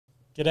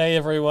G'day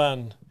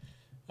everyone.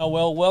 Oh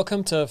well,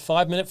 welcome to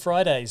 5 Minute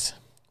Fridays.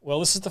 Well,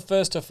 this is the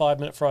first of 5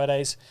 Minute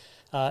Fridays.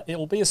 It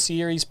will be a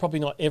series,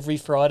 probably not every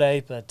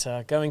Friday, but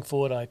going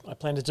forward, I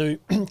plan to do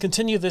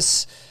continue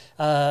this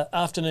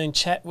afternoon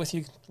chat with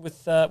you,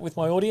 with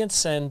my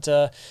audience, and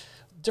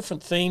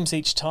different themes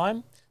each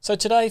time. So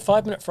today,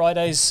 5 Minute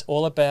Fridays,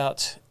 all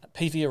about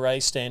PV array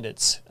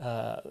standards.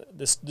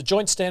 The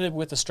joint standard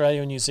with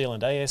Australia and New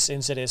Zealand,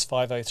 AS/NZS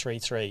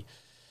 5033.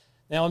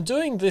 Now, I'm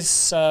doing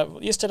this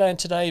yesterday and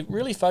today,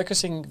 really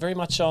focusing very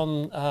much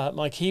on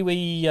my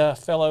Kiwi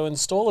fellow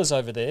installers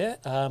over there.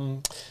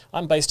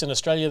 I'm based in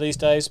Australia these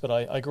days, but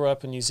I grew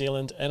up in New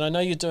Zealand, and I know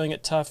you're doing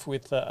it tough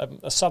with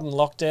a sudden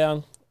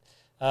lockdown.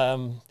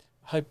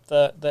 Hope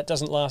that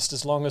doesn't last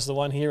as long as the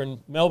one here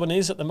in Melbourne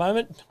is at the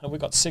moment. We've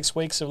got 6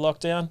 weeks of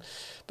lockdown.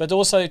 But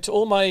also to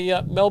all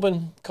my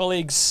Melbourne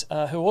colleagues who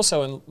are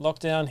also in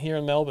lockdown here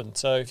in Melbourne.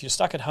 So if you're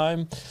stuck at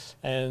home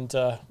and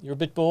you're a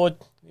bit bored,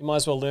 you might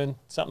as well learn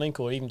something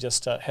or even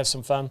just have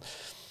some fun.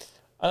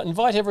 I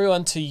invite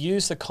everyone to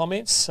use the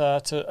comments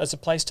as a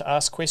place to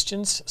ask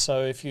questions.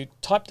 So if you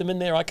type them in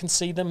there, I can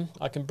see them,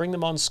 I can bring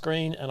them on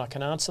screen and I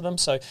can answer them.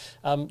 So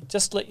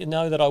just to let you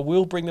know that I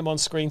will bring them on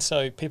screen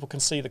so people can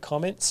see the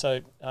comments.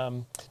 So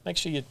make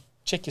sure you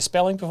check your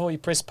spelling before you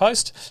press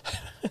post.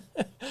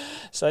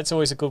 So that's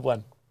always a good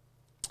one.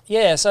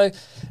 Yeah, so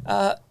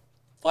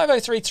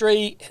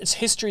 5033, its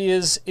history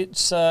is it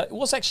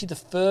was actually the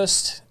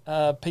first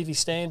PV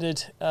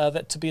standard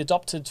that to be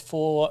adopted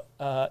for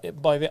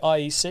by the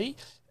IEC,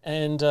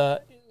 and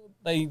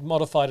they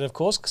modified it, of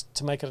course,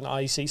 to make it an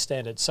IEC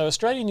standard. So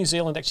Australia and New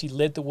Zealand actually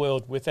led the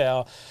world with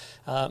our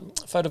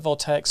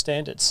photovoltaic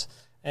standards,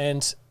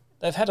 and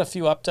they've had a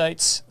few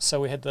updates.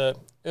 So we had the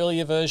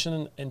earlier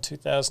version in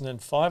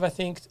 2005, I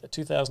think,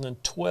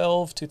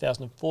 2012,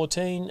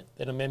 2014,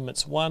 then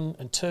amendments 1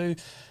 and 2.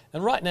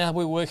 And right now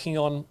we're working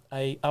on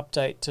a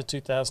update to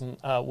 2000,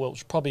 which will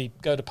probably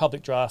go to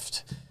public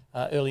draft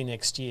early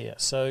next year.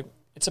 So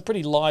it's a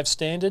pretty live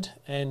standard,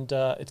 and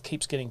it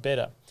keeps getting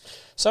better.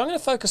 So I'm going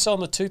to focus on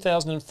the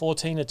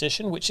 2014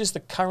 edition, which is the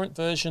current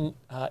version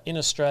in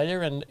Australia,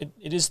 and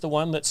it is the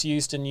one that's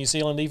used in New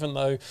Zealand, even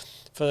though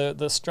for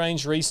the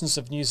strange reasons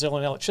of New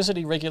Zealand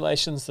electricity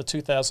regulations, the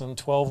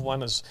 2012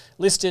 one is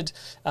listed.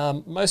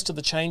 Most of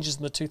the changes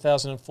in the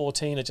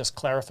 2014 are just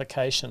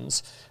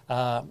clarifications,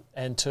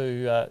 and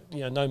to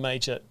no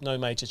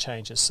major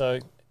changes. So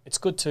it's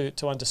good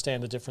to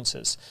understand the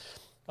differences.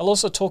 I'll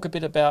also talk a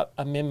bit about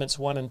amendments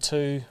 1 and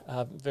 2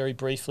 very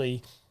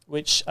briefly,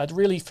 which are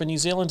really for New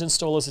Zealand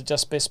installers are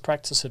just best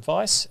practice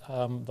advice,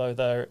 though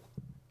they're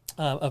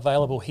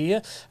available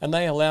here, and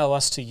they allow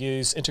us to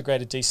use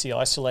integrated DC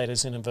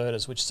isolators in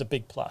inverters, which is a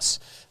big plus.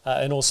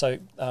 And also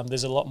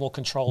there's a lot more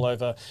control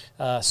over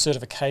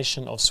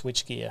certification of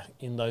switchgear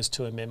in those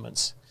two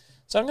amendments.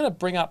 So I'm going to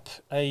bring up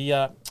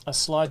a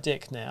slide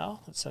deck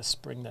now. Let's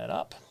just bring that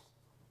up.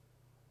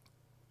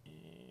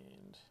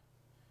 And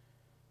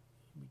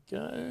here we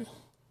go.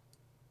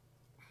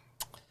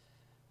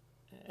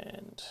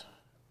 And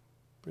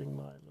bring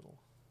my little...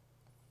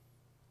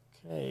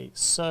 Okay,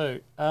 so...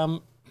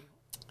 got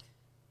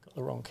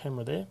the wrong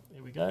camera there.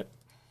 There we go.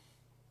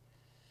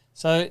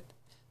 So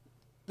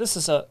this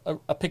is a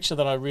picture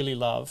that I really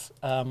love.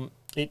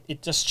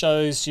 It just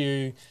shows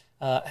you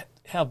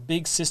how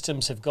big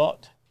systems have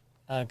got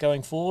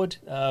going forward.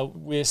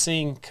 We're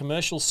seeing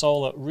commercial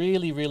solar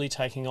really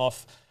taking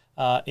off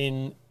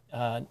in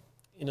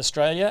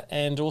Australia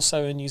and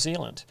also in New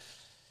Zealand.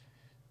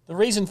 The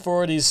reason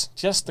for it is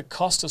just the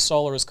cost of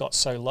solar has got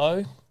so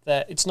low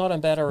that it's not a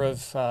matter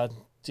of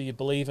do you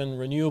believe in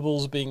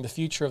renewables being the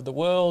future of the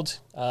world?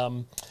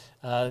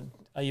 Are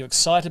you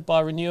excited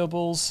by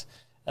renewables?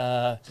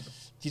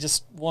 You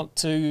just want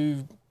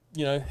to,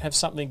 have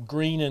something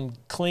green and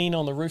clean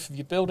on the roof of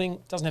your building?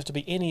 It doesn't have to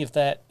be any of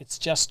that. It's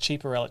just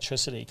cheaper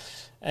electricity.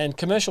 And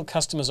commercial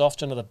customers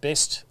often are the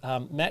best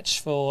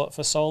match for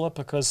solar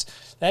because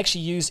they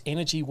actually use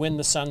energy when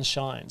the sun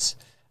shines.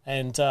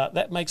 And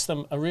that makes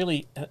them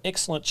an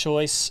excellent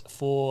choice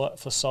for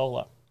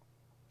solar.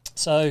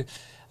 So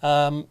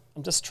I'm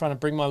just trying to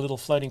bring my little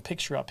floating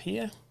picture up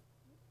here.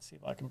 Let's see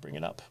if I can bring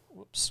it up.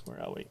 Whoops,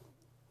 where are we?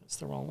 That's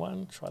the wrong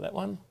one. Try that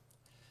one.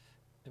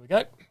 There we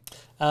go.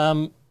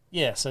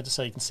 Yeah, so just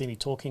so you can see me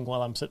talking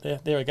while I'm sitting there.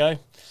 There we go.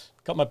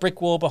 Got my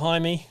brick wall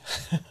behind me.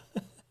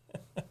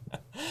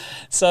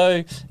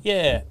 So,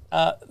 yeah,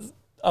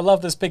 I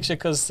love this picture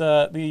because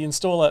the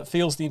installer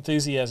feels the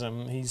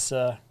enthusiasm. He's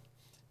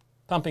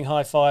pumping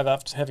high five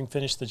after having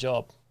finished the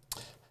job.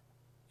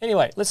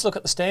 Anyway, let's look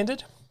at the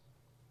standard.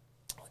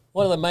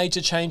 What are the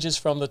major changes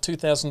from the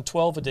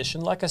 2012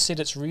 edition? Like I said,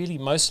 it's really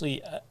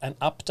mostly an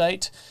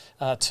update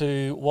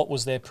to what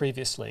was there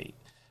previously.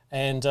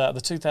 And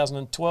the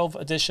 2012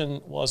 edition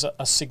was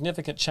a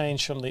significant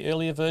change from the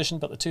earlier version,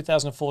 but the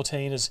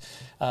 2014 is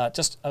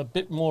just a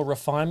bit more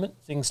refinement,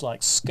 things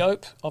like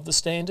scope of the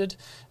standard,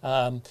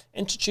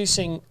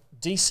 introducing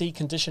DC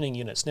conditioning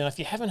units. Now, if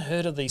you haven't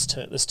heard of this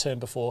term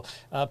before,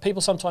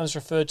 people sometimes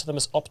refer to them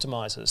as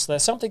optimizers. They're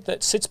something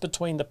that sits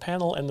between the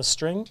panel and the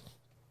string.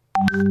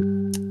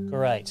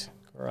 Great.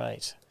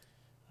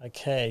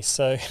 Okay,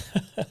 so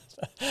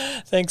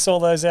thanks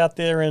all those out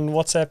there in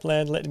WhatsApp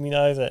land letting me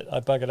know that I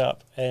buggered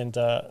up and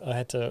I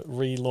had to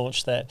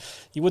relaunch that.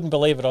 You wouldn't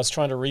believe it, I was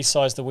trying to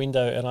resize the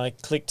window and I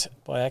clicked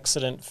by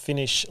accident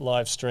finish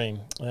live stream.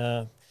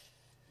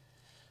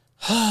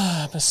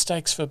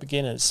 Mistakes for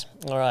beginners.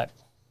 All right,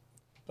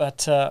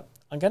 but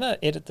I'm going to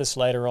edit this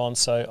later on,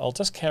 so I'll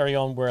just carry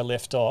on where I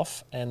left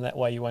off, and that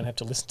way you won't have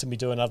to listen to me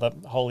do another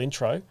whole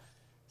intro.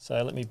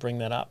 So let me bring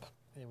that up.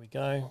 There we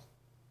go.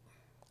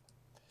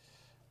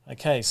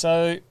 Okay,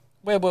 so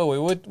where were we?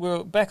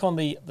 We're back on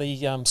the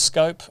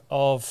scope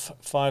of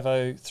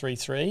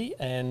 5033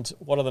 and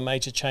what are the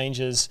major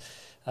changes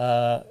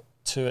to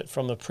it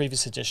from the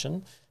previous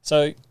edition.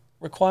 So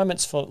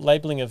requirements for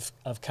labelling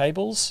of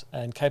cables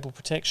and cable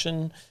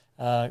protection,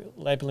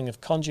 labelling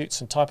of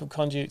conduits and type of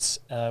conduits,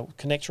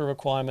 connector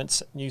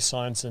requirements, new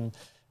signs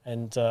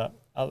and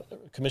other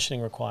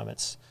commissioning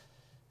requirements.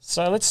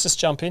 So let's just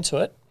jump into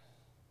it.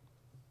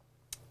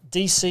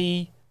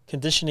 DC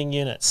conditioning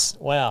units.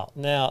 Wow.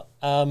 Now,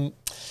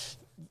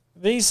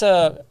 these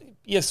are,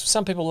 yes,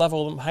 some people love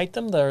them, hate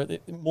them. They're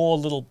more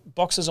little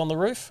boxes on the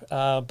roof,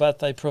 but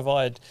they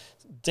provide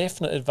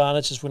definite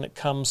advantages when it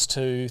comes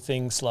to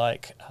things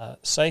like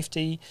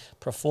safety,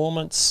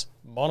 performance,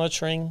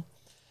 monitoring.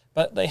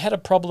 But they had a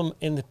problem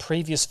in the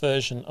previous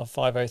version of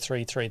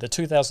 5033, the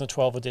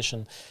 2012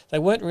 edition. They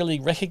weren't really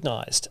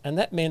recognised, and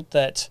that meant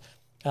that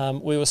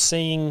we were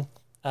seeing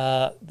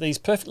these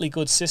perfectly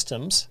good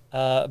systems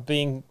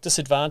being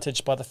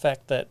disadvantaged by the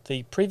fact that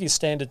the previous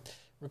standard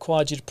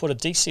required you to put a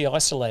DC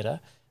isolator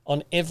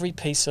on every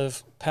piece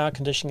of power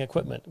conditioning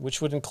equipment,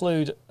 which would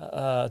include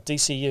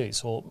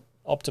DCUs or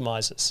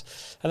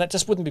optimizers. And that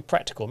just wouldn't be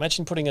practical.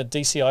 Imagine putting a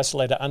DC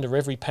isolator under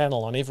every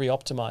panel on every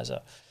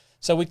optimizer.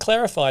 So we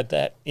clarified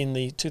that in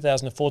the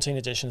 2014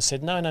 edition,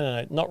 said no,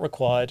 not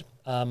required.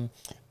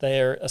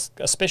 They're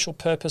a special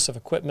purpose of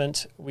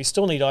equipment. We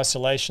still need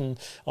isolation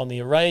on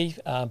the array,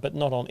 but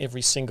not on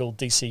every single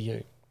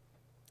DCU.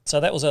 So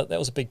that was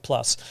a big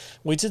plus.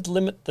 We did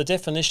limit the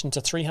definition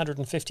to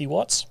 350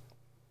 watts.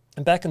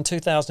 And back in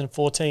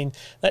 2014,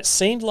 that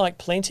seemed like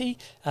plenty,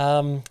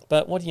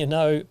 but what do you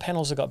know,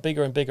 panels have got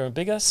bigger and bigger and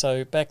bigger.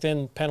 So back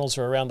then, panels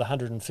were around the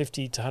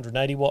 150 to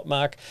 180 watt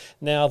mark.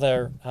 Now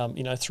they're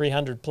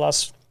 300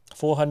 plus,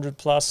 400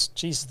 plus.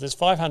 Jesus, there's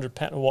 500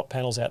 watt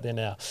panels out there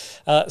now.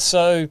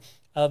 So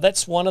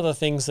that's one of the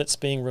things that's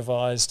being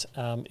revised,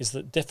 is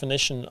the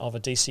definition of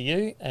a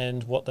DCU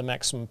and what the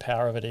maximum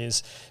power of it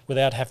is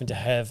without having to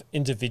have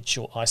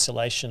individual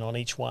isolation on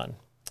each one.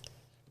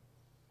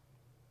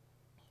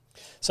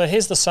 So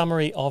here's the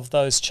summary of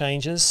those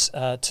changes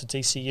to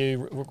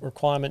DCU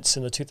requirements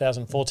in the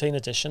 2014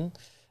 edition.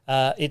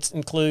 It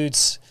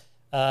includes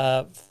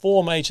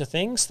 4 major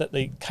things: that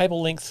the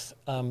cable length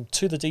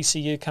to the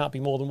DCU can't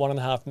be more than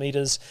 1.5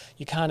 meters.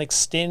 You can't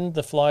extend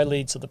the fly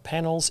leads of the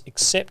panels,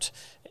 except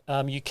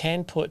you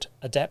can put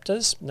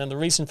adapters. Now the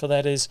reason for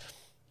that is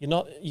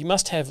you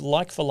must have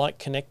like-for-like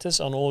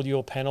connectors on all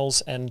your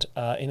panels and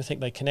anything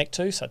they connect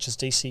to, such as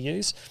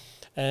DCUs.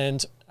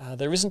 And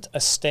there isn't a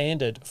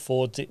standard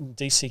for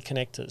DC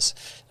connectors.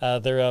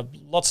 There are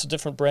lots of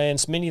different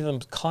brands. Many of them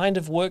kind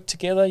of work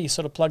together. You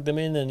sort of plug them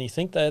in and you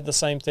think they're the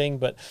same thing,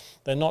 but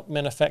they're not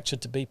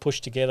manufactured to be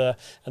pushed together,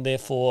 and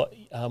therefore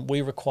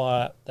we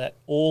require that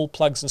all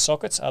plugs and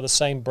sockets are the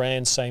same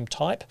brand, same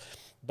type,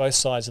 both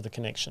sides of the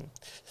connection.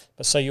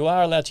 But so you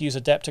are allowed to use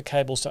adapter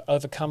cables to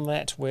overcome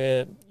that,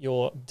 where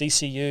your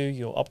DCU,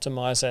 your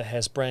optimizer,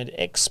 has brand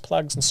X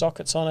plugs and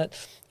sockets on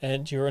it,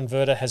 and your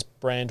inverter has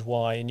brand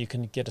Y, and you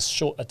can get a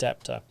short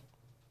adapter.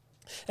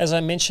 As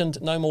I mentioned,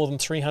 no more than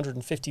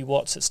 350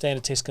 watts at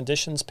standard test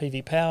conditions,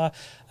 PV power,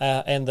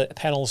 and the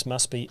panels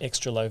must be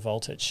extra low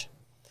voltage.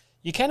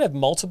 You can have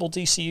multiple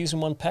DCUs in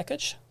one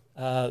package.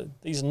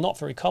 These are not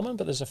very common,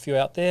 but there's a few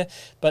out there.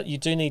 But you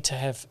do need to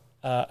have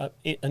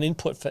an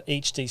input for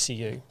each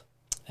DCU,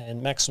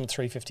 and maximum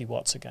 350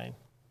 watts again.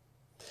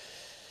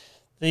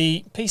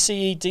 The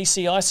PCE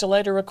DC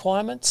isolator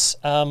requirements.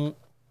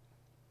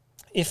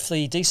 If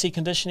the DC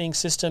conditioning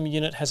system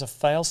unit has a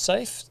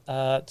fail-safe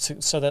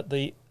so that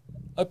the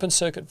open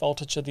circuit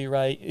voltage of the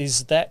array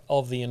is that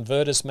of the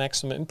inverter's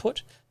maximum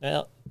input.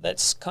 Now,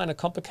 that's kind of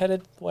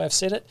complicated, the way I've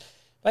said it.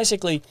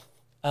 Basically,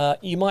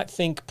 you might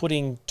think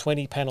putting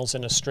 20 panels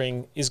in a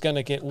string is going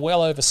to get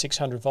well over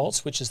 600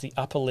 volts, which is the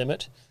upper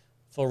limit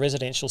for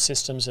residential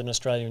systems in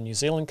Australia and New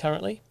Zealand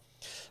currently.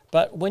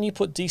 But when you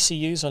put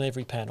DCUs on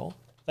every panel,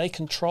 they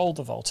control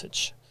the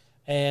voltage.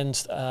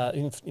 And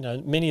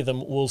many of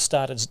them will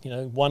start at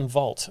 1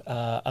 volt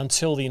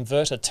until the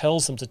inverter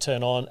tells them to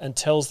turn on and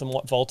tells them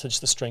what voltage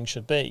the string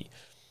should be.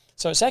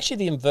 So it's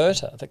actually the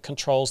inverter that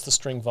controls the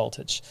string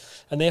voltage.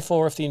 And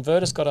therefore, if the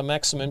inverter's got a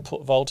maximum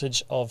input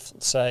voltage of,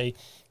 say,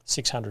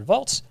 600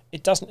 volts,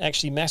 it doesn't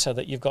actually matter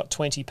that you've got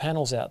 20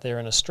 panels out there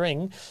in a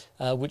string,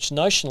 which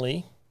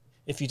notionally,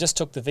 if you just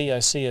took the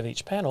VOC of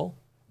each panel,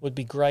 would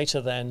be greater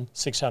than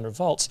 600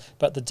 volts,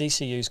 but the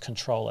DCUs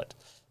control it.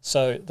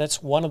 So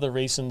that's one of the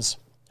reasons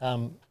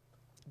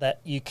that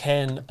you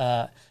can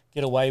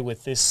get away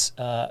with this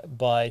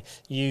by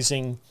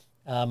using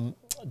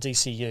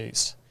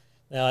DCUs.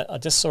 Now, I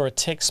just saw a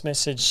text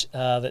message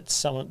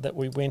that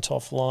we went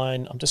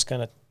offline. I'm just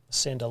going to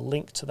send a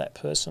link to that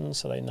person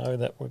so they know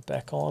that we're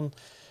back on.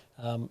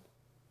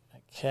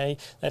 Okay,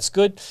 that's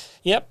good.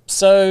 Yep,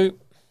 so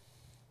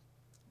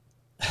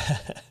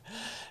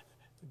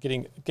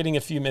getting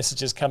a few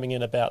messages coming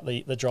in about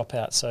the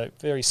dropout, so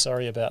very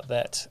sorry about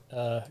that,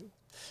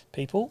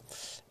 people.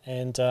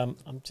 And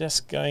I'm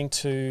just going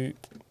to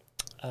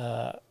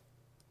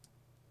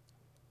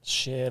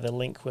share the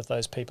link with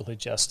those people who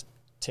just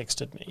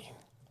texted me.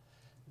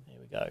 There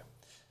we go.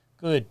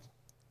 Good.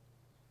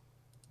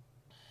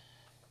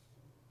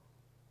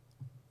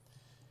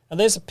 And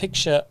there's a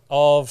picture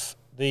of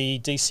the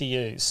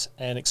DCUs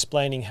and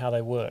explaining how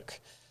they work.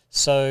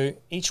 So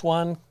each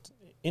one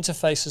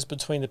interfaces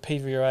between the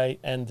PV array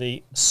and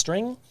the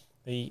string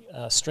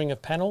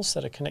of panels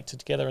that are connected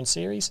together in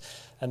series,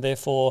 and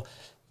therefore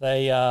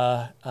they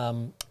are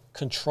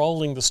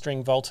controlling the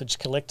string voltage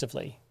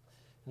collectively.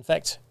 In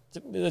fact,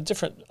 there are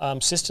different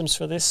systems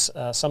for this.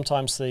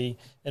 Sometimes the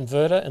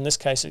inverter, in this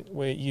case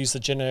we use the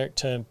generic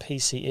term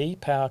PCE,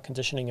 power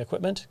conditioning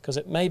equipment, because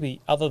it may be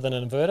other than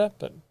an inverter,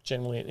 but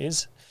generally it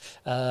is.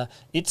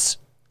 It's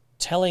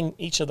telling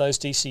each of those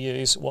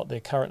DCUs what their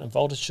current and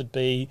voltage should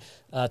be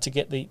to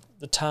get the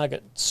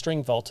target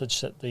string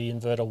voltage that the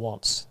inverter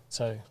wants.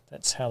 So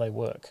that's how they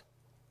work.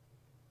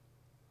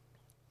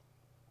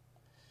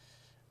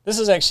 This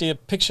is actually a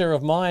picture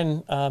of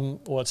mine,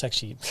 well, it's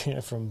actually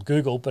from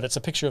Google, but it's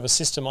a picture of a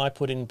system I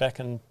put in back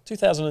in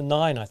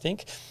 2009, I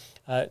think.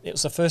 It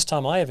was the first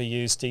time I ever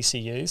used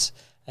DCUs,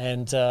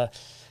 and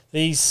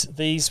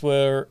these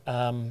were,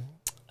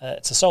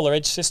 it's a solar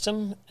edge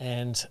system,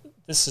 and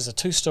this is a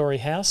 2-story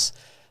house.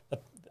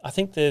 I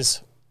think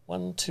there's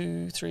 1,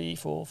 2, 3,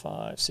 4,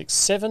 5, 6,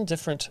 7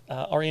 different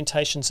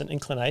orientations and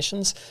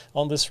inclinations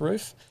on this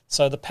roof.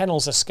 So the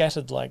panels are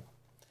scattered like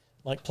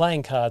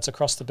playing cards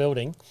across the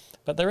building,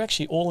 but they're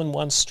actually all in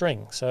one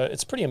string. So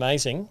it's pretty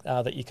amazing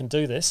that you can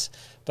do this.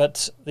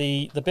 But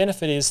the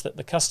benefit is that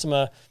the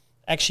customer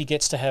actually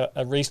gets to have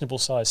a reasonable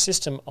sized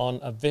system on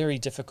a very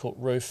difficult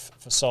roof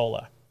for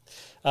solar.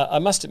 I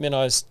must admit,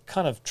 I was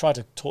kind of tried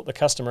to talk the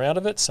customer out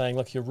of it, saying,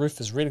 look, your roof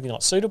is really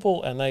not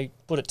suitable, and they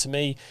put it to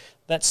me,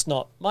 that's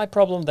not my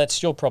problem,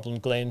 that's your problem,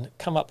 Glenn.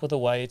 Come up with a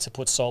way to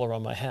put solar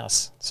on my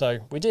house. So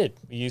we did.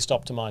 We used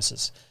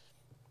optimizers.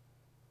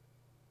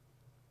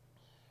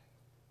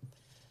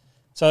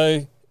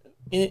 So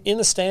in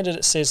the standard,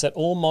 it says that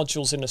all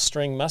modules in a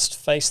string must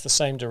face the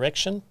same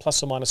direction,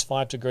 plus or minus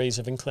 5 degrees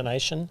of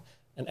inclination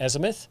and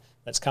azimuth,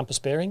 that's compass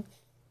bearing,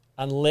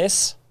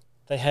 unless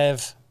they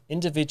have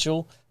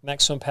individual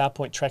maximum power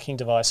point tracking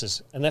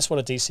devices. And that's what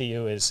a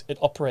DCU is. It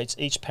operates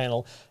each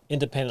panel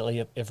independently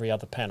of every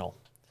other panel.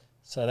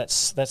 So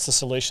that's the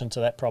solution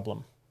to that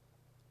problem.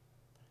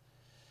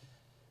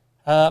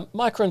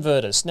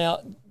 Microinverters.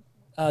 Now,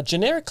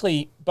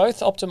 generically, both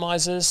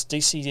optimizers,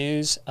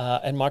 DCUs,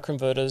 and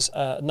microinverters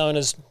are known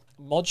as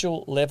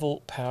module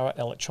level power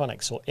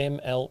electronics, or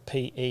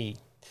MLPE.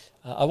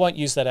 I won't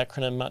use that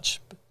acronym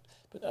much, but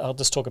I'll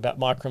just talk about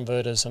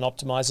microinverters and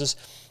optimizers.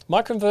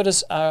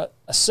 Microinverters are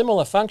a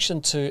similar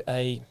function to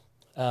a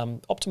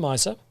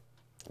optimizer,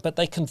 but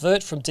they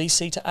convert from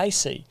DC to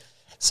AC.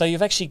 So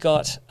you've actually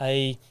got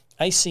a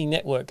AC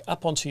network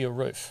up onto your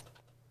roof,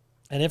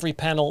 and every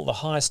panel, the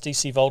highest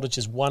DC voltage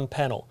is one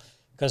panel,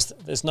 because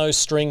there's no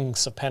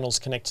strings of panels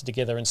connected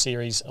together in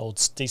series or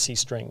DC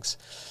strings.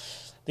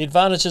 The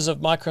advantages of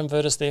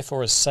microinverters,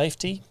 therefore, is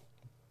safety.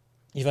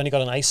 You've only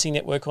got an AC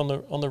network on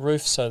the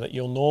roof, so that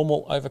your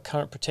normal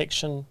overcurrent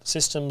protection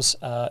systems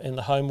in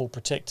the home will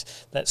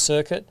protect that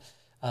circuit.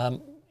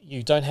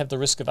 You don't have the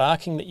risk of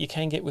arcing that you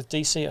can get with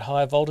DC at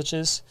higher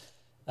voltages.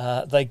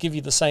 They give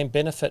you the same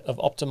benefit of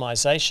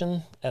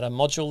optimization at a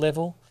module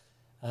level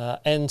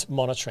and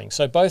monitoring.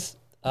 So both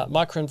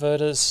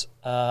microinverters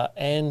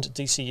and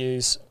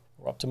DCUs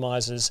or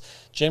optimizers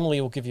generally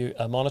will give you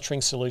a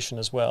monitoring solution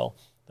as well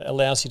that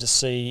allows you to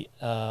see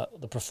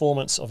the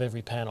performance of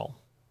every panel.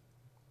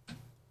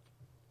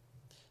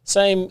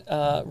 Same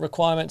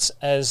requirements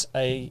as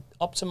a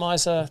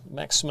optimizer,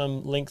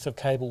 maximum length of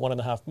cable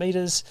 1.5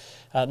 meters,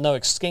 no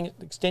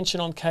extension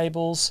on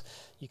cables.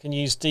 You can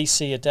use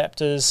DC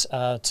adapters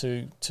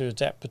to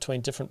adapt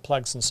between different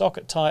plugs and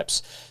socket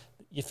types.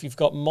 If you've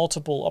got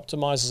multiple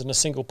optimizers in a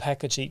single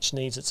package, each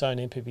needs its own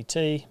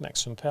MPPT,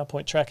 maximum power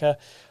point tracker,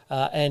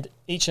 and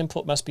each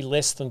input must be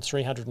less than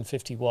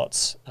 350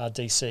 watts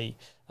DC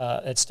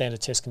at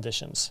standard test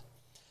conditions.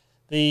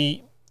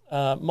 The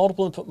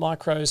multiple input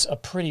micros are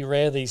pretty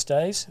rare these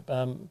days,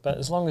 but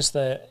as long as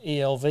they're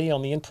ELV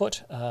on the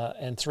input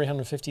and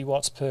 350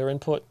 watts per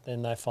input,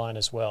 then they're fine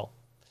as well.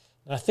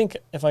 And I think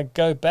if I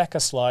go back a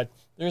slide,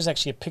 there is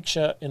actually a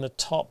picture in the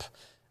top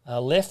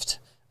left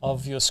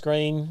of your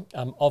screen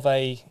of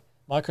a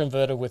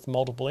microinverter with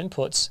multiple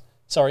inputs,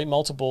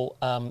 multiple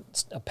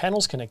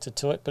panels connected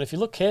to it. But if you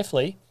look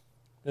carefully,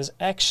 there's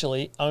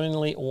actually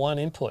only one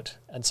input,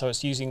 and so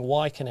it's using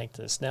Y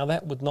connectors. Now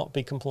that would not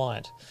be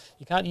compliant.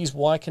 You can't use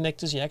Y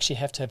connectors, you actually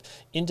have to have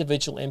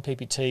individual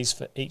MPPTs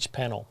for each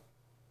panel.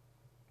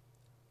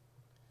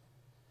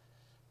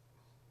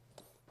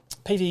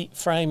 PV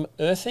frame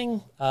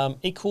earthing,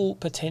 equal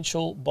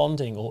potential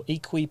bonding, or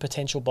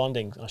equipotential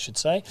bonding, I should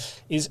say,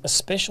 is a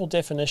special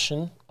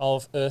definition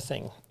of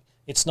earthing.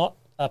 It's not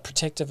a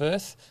protective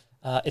earth.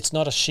 It's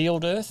not a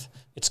shield earth.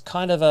 It's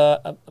kind of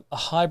a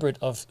hybrid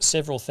of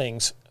several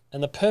things.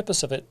 And the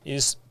purpose of it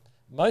is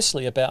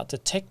mostly about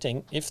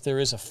detecting if there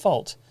is a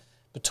fault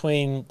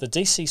between the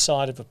DC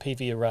side of a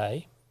PV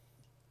array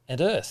and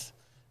earth.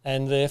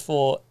 And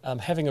therefore,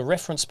 having a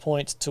reference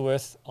point to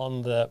earth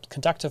on the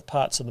conductive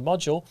parts of the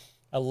module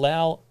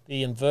allow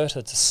the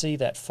inverter to see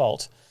that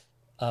fault,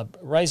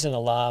 raise an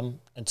alarm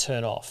and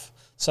turn off.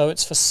 So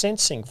it's for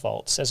sensing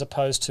faults as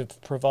opposed to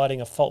providing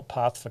a fault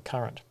path for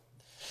current.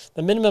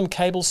 The minimum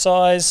cable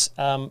size,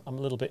 I'm a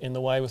little bit in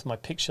the way with my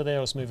picture there,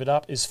 let's move it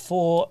up, is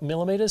 4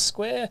 millimeters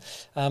square.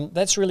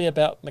 That's really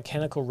about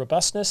mechanical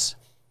robustness.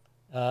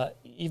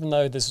 Even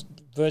though there's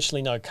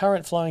virtually no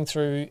current flowing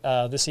through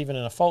this, even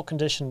in a fault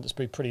condition, it's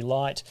pretty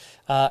light.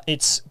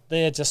 It's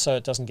there just so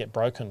it doesn't get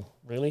broken,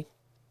 really.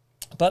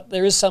 But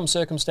there is some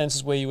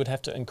circumstances where you would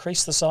have to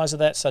increase the size of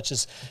that, such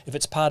as if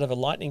it's part of a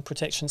lightning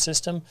protection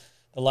system.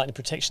 The lightning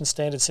protection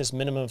standard says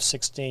minimum of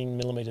 16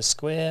 millimeters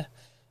square.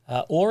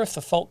 Or if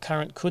the fault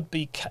current could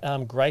be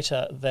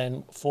greater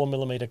than 4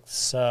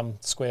 millimeters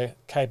square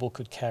cable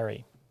could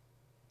carry.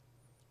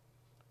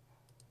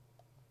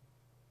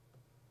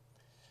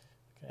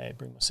 Okay,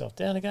 bring myself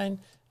down again.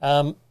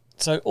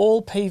 So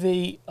all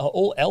LV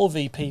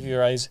PV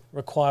arrays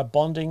require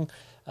bonding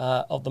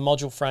of the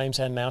module frames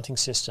and mounting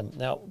system.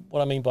 Now,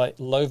 what I mean by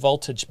low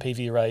voltage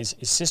PV arrays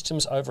is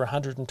systems over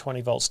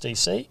 120 volts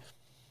DC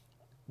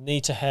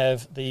need to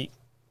have the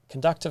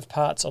conductive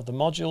parts of the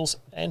modules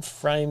and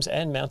frames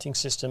and mounting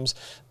systems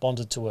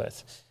bonded to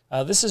earth.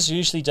 This is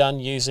usually done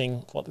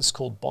using what is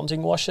called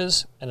bonding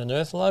washers and an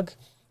earth lug,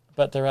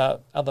 but there are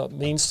other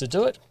means to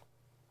do it.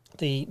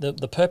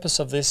 The purpose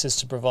of this is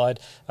to provide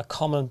a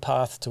common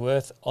path to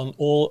earth on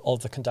all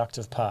of the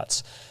conductive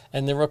parts.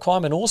 And the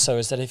requirement also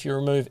is that if you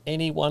remove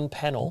any one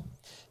panel,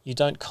 you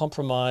don't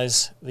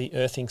compromise the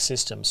earthing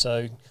system.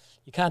 So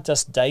you can't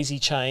just daisy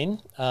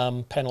chain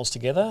panels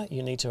together.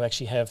 You need to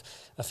actually have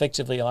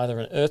effectively either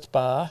an earth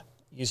bar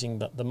using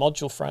the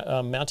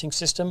module mounting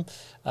system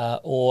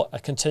or a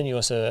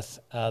continuous earth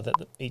that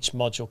each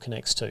module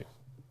connects to.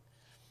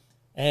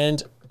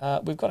 And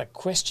we've got a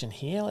question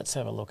here. Let's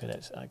have a look at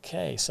it.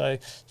 Okay, so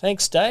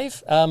thanks,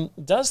 Dave.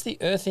 Does the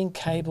earthing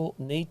cable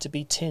need to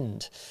be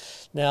tinned?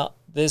 Now,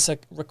 there's a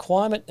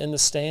requirement in the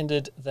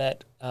standard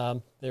that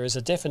there is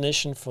a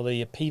definition for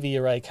the PV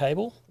array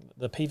cable.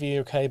 The PV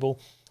array cable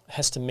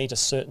has to meet a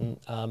certain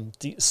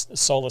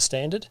solar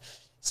standard.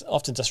 It's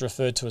often just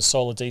referred to as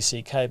solar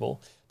DC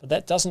cable, but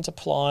that doesn't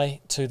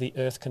apply to the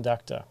earth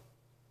conductor.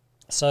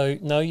 So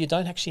no, you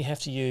don't actually have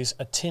to use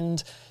a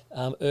tinned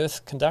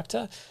earth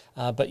conductor,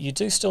 but you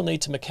do still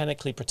need to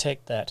mechanically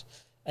protect that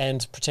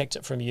and protect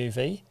it from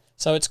UV.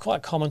 So it's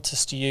quite common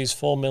just to use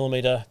 4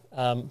 millimeter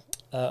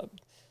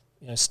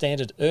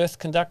standard earth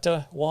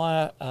conductor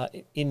wire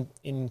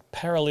in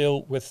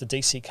parallel with the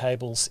DC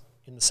cables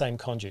in the same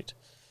conduit.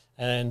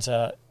 And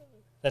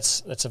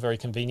that's a very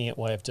convenient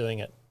way of doing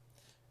it.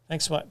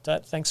 Thanks for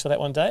that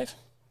one, Dave.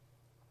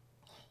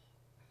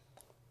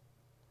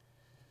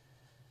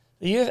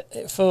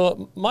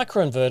 For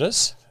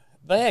microinverters,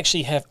 they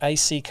actually have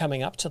AC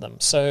coming up to them.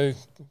 So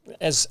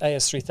as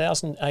AS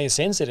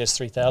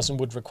NZS3000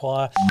 would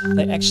require,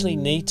 they actually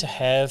need to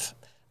have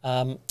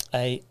an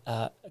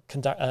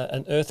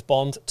earth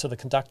bond to the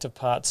conductive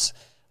parts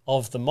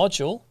of the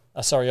module,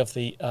 of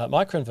the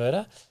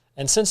microinverter.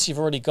 And since you've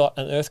already got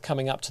an earth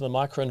coming up to the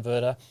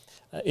microinverter,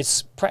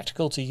 it's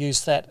practical to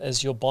use that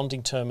as your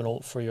bonding terminal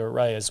for your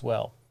array as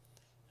well.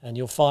 And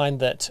you'll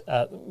find that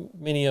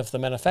many of the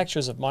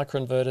manufacturers of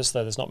microinverters,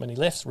 though there's not many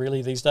left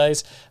really these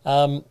days,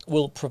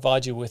 will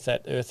provide you with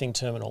that earthing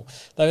terminal.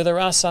 Though there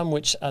are some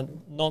which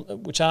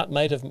aren't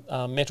made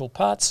of metal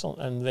parts,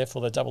 and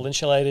therefore they're double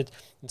insulated,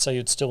 and so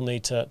you'd still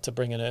need to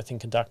bring an earthing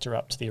conductor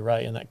up to the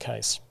array in that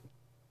case.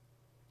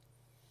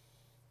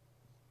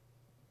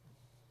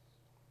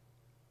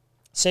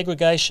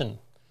 Segregation.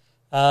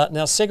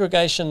 Now,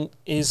 segregation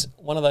is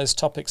one of those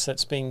topics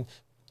that's been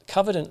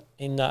covered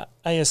in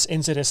AS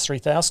NZS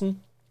 3000,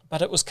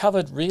 but it was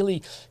covered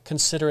really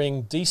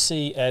considering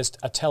DC as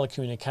a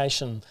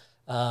telecommunication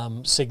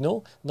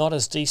signal, not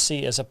as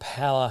DC as a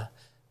power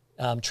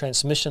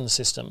transmission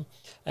system.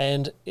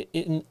 And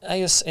in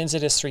AS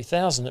NZS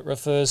 3000, it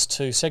refers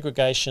to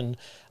segregation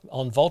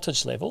on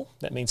voltage level,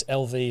 that means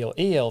LV or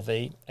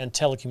ELV, and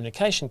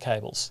telecommunication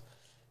cables.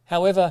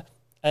 However,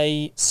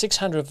 a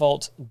 600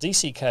 volt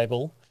DC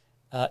cable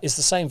is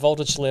the same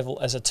voltage level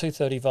as a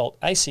 230 volt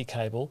AC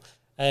cable,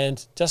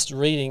 and just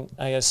reading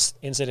AS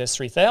NZS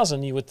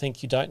 3000, you would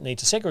think you don't need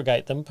to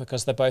segregate them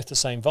because they're both the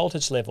same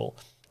voltage level,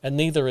 and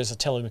neither is a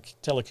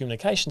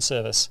telecommunication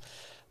service.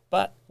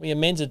 But we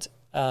amended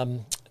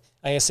AS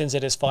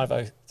NZS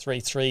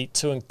 5033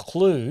 to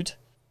include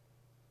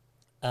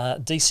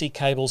DC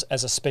cables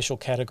as a special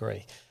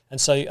category.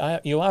 And so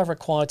you are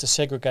required to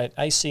segregate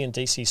AC and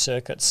DC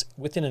circuits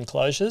within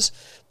enclosures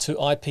to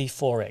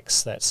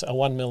IP4X, that's a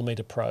 1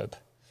 millimeter probe.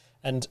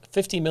 and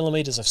 50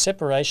 millimeters of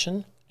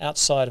separation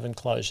outside of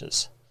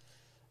enclosures.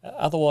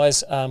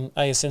 Otherwise,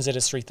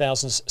 AS/NZS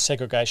 3000's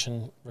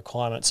segregation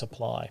requirements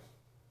apply.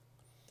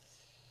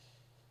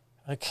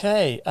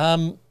 Okay.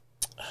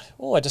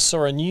 I just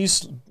saw a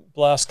news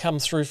blast come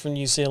through from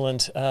New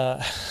Zealand.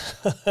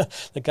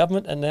 The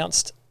government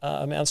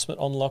announcement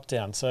on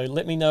lockdown. So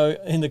let me know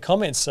in the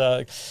comments,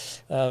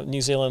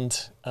 New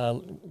Zealand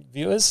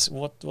viewers,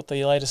 what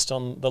the latest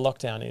on the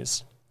lockdown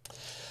is.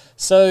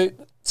 So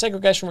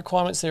segregation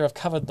requirements there, I've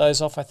covered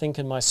those off, I think,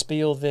 in my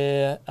spiel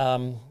there.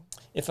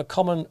 If a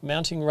common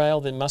mounting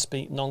rail, then must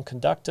be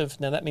non-conductive.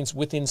 Now that means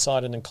with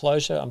inside an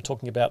enclosure. I'm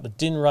talking about the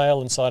DIN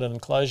rail inside an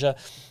enclosure.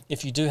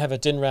 If you do have a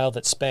DIN rail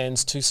that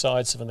spans two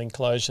sides of an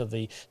enclosure,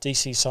 the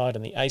DC side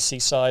and the AC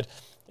side,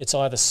 it's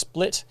either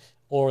split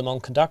or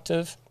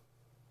non-conductive.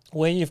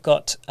 Where you've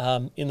got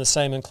in the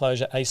same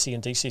enclosure AC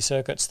and DC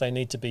circuits, they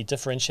need to be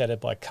differentiated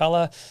by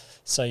colour.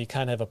 So you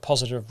can't have a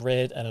positive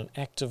red and an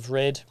active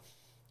red.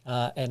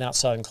 And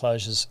outside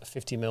enclosures,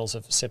 50 mils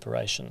of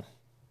separation.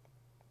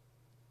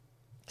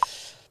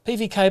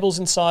 PV cables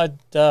inside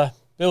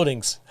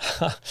buildings.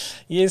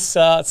 Yes,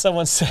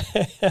 someone said.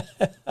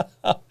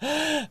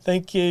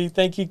 Thank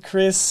you,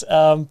 Chris.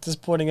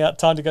 Just pointing out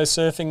time to go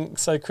surfing.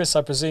 So, Chris,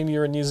 I presume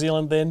you're in New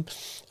Zealand then.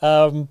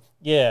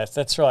 Yeah,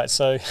 that's right.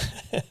 So,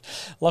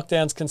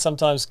 lockdowns can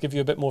sometimes give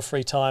you a bit more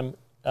free time,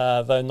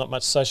 though not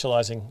much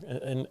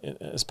socialising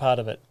as part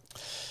of it.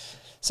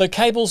 So,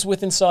 cables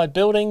with inside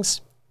buildings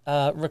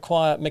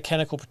require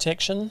mechanical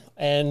protection,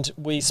 and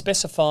we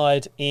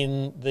specified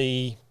in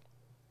the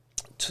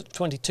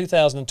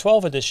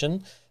 2012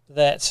 edition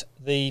that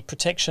the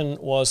protection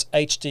was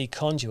HD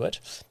conduit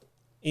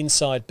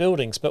inside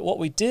buildings. But what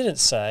we didn't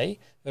say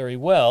very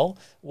well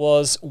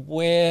was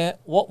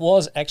what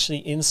was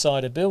actually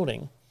inside a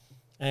building.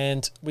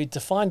 And we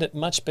defined it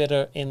much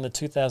better in the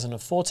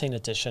 2014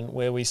 edition,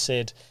 where we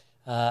said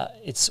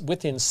it's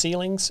within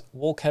ceilings,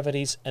 wall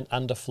cavities, and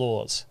under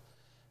floors.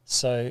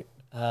 So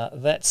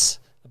that's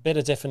a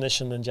better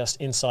definition than just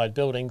inside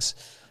buildings.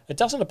 It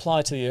doesn't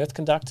apply to the earth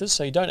conductors,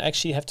 so you don't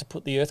actually have to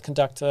put the earth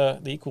conductor,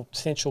 the equal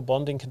potential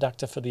bonding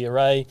conductor for the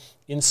array,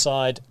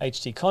 inside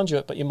HD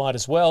conduit, but you might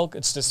as well.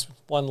 It's just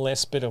one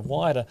less bit of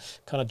wire to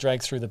kind of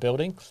drag through the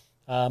building.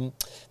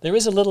 There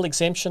is a little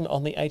exemption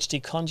on the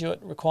HD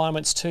conduit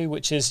requirements too,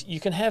 which is you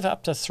can have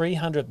up to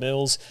 300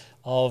 mils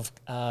of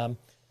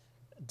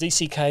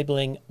DC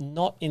cabling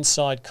not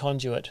inside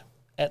conduit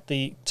at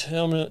the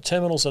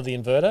terminals of the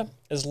inverter,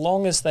 as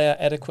long as they are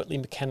adequately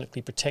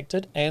mechanically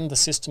protected and the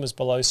system is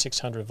below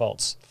 600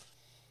 volts.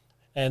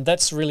 And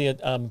that's really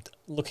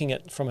looking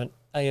at from an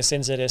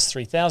AS/NZS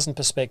 3000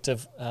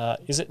 perspective.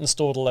 Is it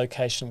installed a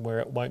location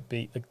where it won't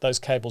be, those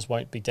cables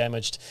won't be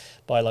damaged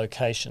by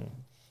location?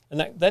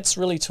 And that's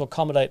really to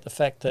accommodate the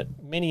fact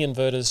that many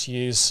inverters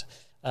use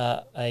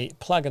a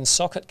plug and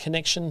socket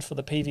connection for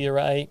the PV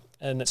array,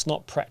 and it's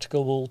not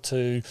practicable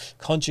to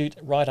conduit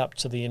right up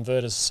to the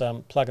inverter's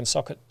plug and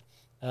socket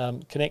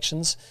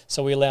connections,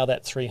 so we allow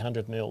that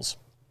 300 mils.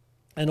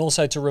 And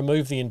also to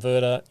remove the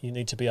inverter, you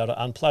need to be able to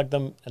unplug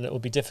them, and it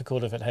would be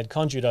difficult if it had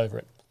conduit over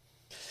it.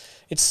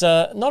 It's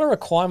not a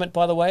requirement,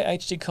 by the way,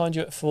 HD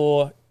conduit,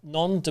 for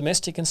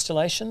non-domestic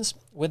installations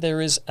where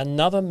there is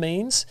another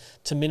means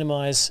to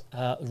minimise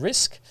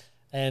risk.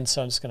 And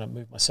so I'm just going to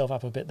move myself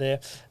up a bit there.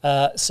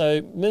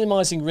 So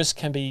minimising risk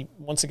can be,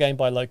 once again,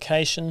 by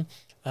location.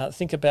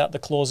 Think about the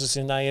clauses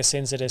in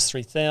AS/NZS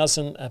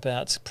 3000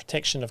 about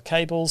protection of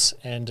cables,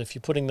 and if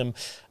you're putting them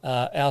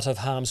out of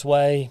harm's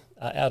way,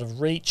 out of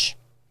reach,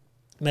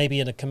 maybe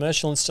in a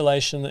commercial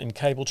installation in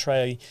cable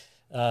tray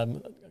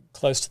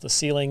close to the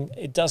ceiling,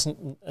 it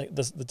doesn't.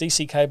 The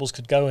DC cables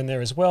could go in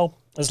there as well,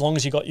 as long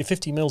as you got your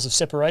 50 mils of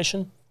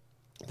separation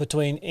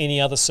between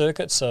any other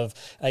circuits of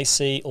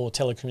AC or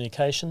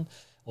telecommunication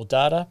or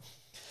data.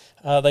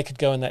 They could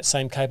go in that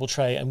same cable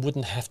tray and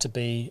wouldn't have to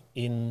be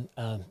in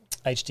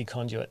HD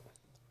conduit.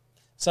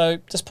 So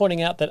just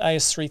pointing out that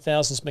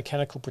AS3000's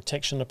mechanical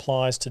protection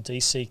applies to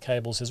DC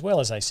cables as well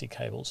as AC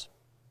cables.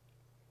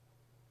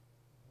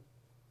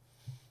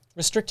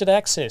 Restricted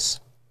access.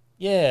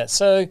 Yeah,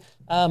 so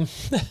I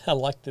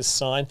like this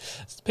sign.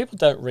 People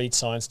don't read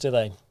signs, do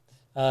they?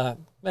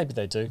 Maybe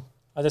they do.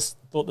 I just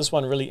thought this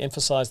one really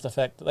emphasised the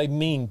fact that they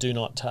mean do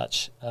not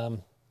touch.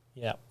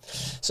 Yeah.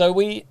 So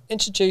we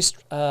introduced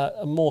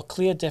a more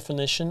clear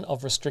definition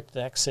of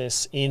restricted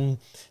access in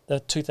the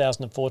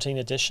 2014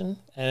 edition,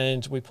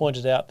 and we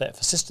pointed out that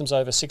for systems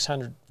over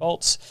 600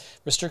 volts,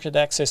 restricted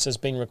access has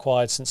been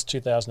required since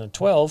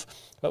 2012,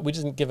 but we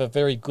didn't give a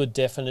very good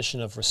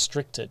definition of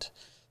restricted.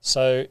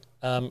 So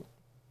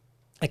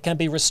it can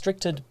be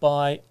restricted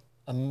by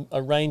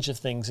a range of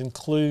things,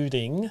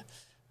 including,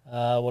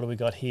 what do we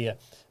got here?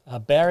 A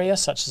barrier,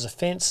 such as a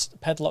fence,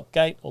 padlock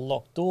gate or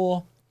locked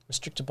door,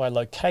 restricted by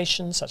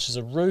location, such as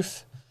a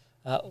roof,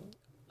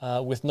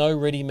 with no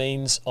ready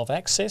means of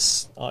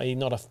access, i.e.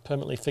 not a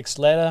permanently fixed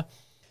ladder.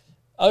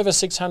 Over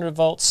 600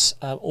 volts,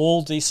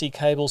 all DC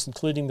cables,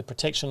 including the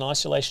protection and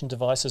isolation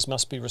devices,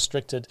 must be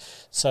restricted,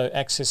 so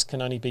access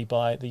can only be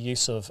by the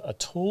use of a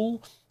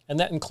tool, and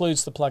that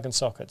includes the plug and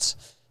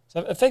sockets. So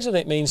effectively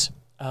it means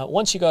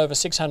once you go over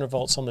 600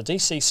 volts on the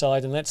DC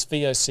side, and that's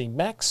VOC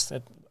max,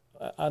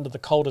 under the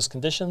coldest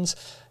conditions,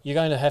 you're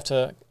going to have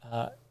to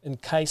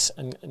encase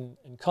and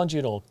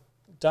conduit or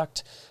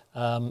duct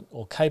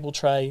or cable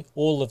tray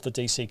all of the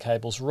DC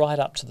cables right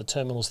up to the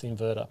terminals of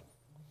the inverter.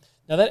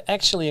 Now that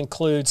actually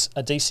includes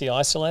a DC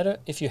isolator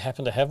if you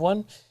happen to have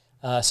one.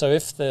 So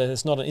if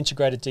there's not an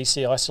integrated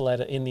DC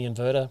isolator in the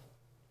inverter,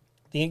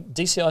 the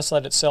DC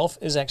isolator itself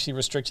is actually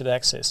restricted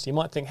access. You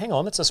might think, hang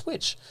on, it's a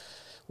switch.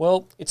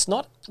 Well, it's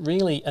not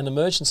really an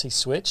emergency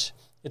switch.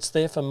 It's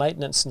there for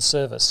maintenance and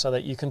service so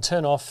that you can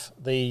turn off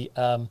the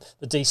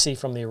DC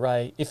from the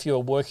array if you're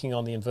working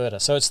on the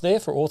inverter. So it's there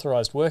for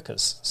authorized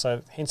workers,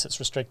 so hence it's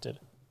restricted.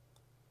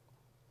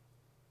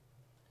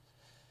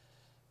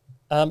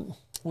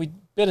 We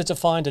better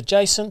defined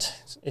adjacent.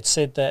 It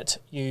said that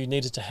you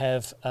needed to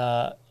have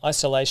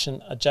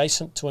isolation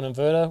adjacent to an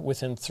inverter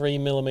within 3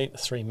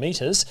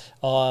 meters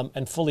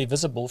and fully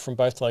visible from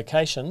both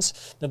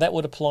locations. Now that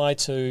would apply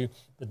to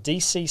the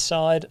DC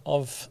side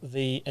of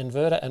the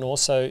inverter and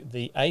also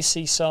the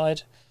AC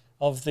side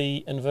of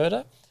the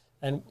inverter.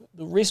 And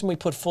the reason we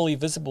put fully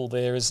visible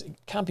there is it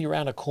can't be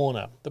around a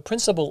corner. The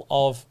principle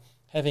of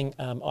having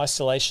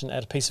isolation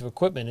at a piece of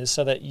equipment is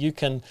so that you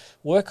can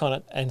work on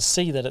it and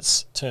see that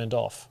it's turned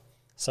off.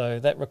 So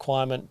that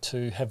requirement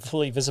to have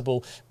fully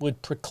visible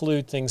would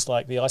preclude things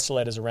like the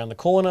isolators around the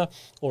corner,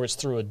 or it's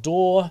through a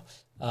door,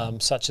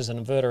 such as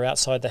an inverter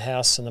outside the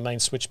house and the main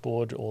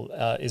switchboard, or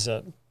is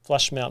a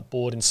flush mount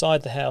board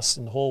inside the house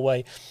in the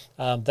hallway.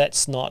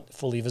 That's not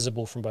fully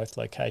visible from both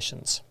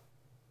locations.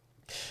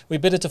 We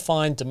better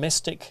define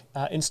domestic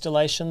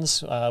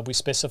installations. We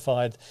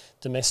specified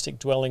domestic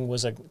dwelling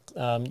was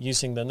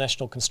using the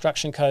National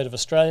Construction Code of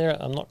Australia.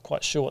 I'm not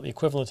quite sure what the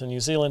equivalent in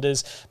New Zealand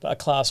is, but a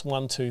class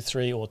 1, 2,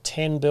 3 or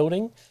 10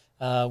 building,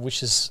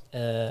 which is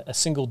a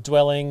single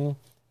dwelling.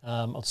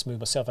 I'll just move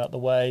myself out of the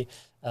way.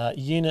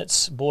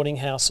 Units, boarding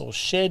house or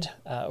shed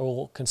are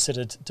all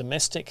considered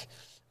domestic,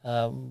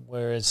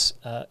 whereas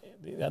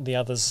the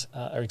others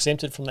are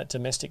exempted from that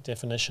domestic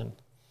definition.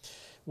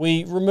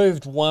 We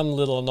removed one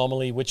little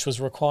anomaly, which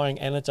was requiring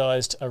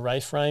anodized array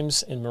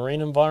frames in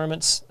marine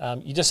environments.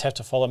 You just have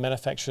to follow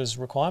manufacturer's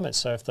requirements.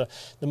 So if the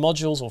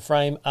modules or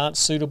frame aren't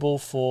suitable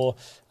for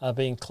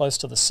being close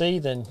to the sea,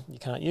 then you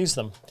can't use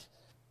them.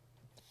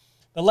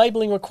 The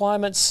labelling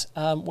requirements,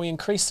 we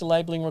increased the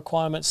labelling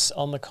requirements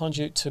on the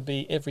conduit to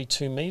be every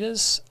 2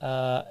 meters,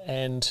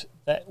 and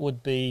that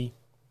would be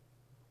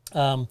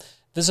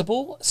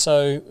visible.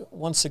 So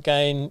once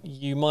again,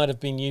 you might have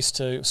been used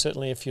to,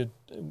 certainly if you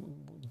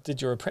did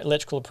your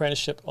electrical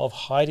apprenticeship, of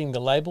hiding the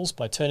labels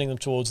by turning them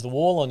towards the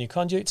wall on your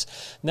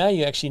conduits. Now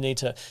you actually need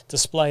to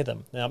display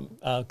them.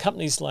 Now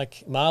companies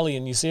like Marley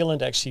in New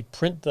Zealand actually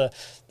print the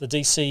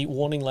DC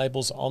warning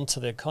labels onto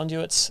their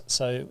conduits,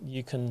 so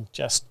you can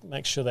just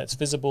make sure that's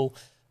visible.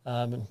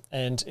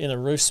 And in a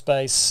roof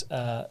space,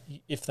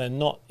 if they're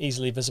not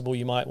easily visible,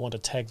 you might want to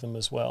tag them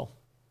as well.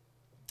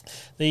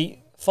 The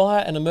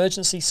fire and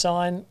emergency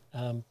sign,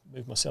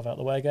 move myself out of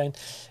the way again,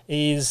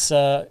 is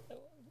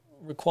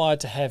required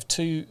to have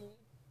 2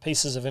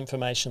 pieces of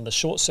information: the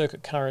short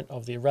circuit current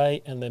of the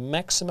array and the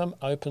maximum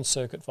open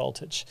circuit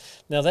voltage.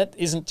 Now that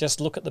isn't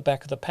just look at the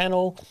back of the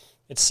panel.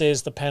 It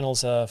says the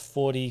panels are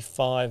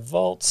 45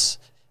 volts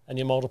and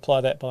you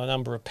multiply that by a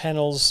number of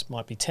panels,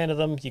 might be 10 of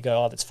them, you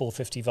go, oh, that's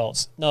 450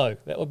 volts. No,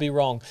 that would be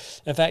wrong.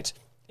 In fact,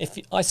 if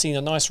I see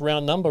a nice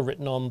round number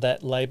written on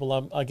that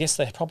label, I guess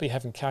they probably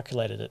haven't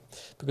calculated it,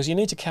 because you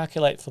need to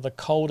calculate for the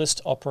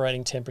coldest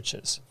operating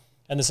temperatures.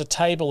 And there's a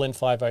table in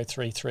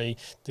 5033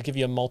 to give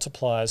you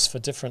multipliers for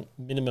different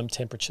minimum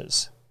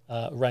temperatures,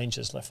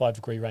 ranges, like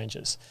 5-degree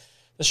ranges.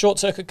 The short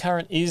circuit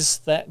current is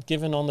that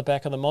given on the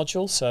back of the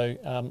module. So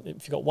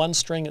if you've got 1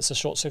 string, it's a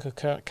short circuit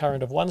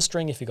current of 1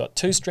 string. If you've got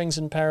 2 strings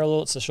in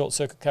parallel, it's a short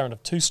circuit current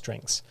of 2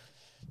 strings.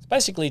 It's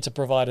basically to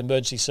provide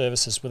emergency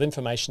services with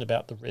information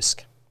about the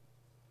risk.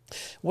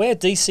 Where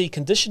DC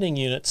conditioning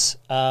units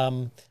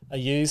are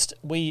used,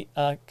 we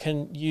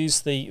can use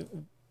the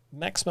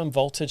maximum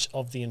voltage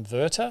of the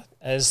inverter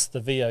as the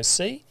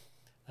VOC,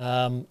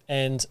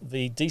 and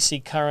the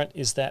DC current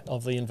is that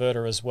of the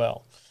inverter as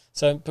well.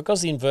 So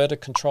because the inverter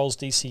controls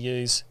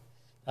DCUs,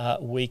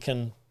 we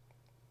can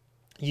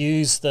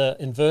use the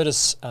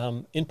inverter's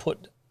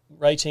input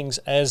ratings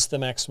as the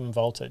maximum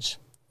voltage.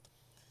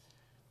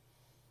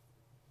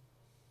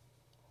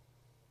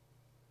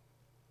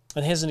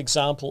 And here's an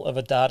example of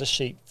a data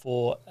sheet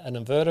for an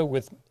inverter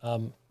with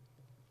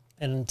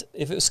and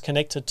if it was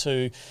connected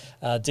to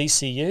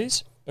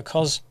DCUs,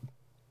 because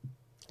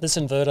this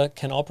inverter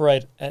can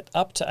operate at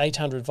up to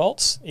 800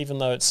 volts, even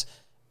though its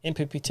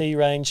MPPT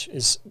range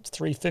is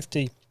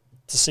 350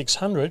 to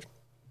 600,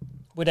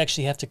 we'd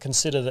actually have to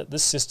consider that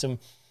this system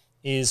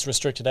is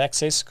restricted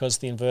access because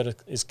the inverter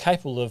is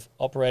capable of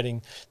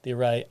operating the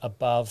array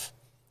above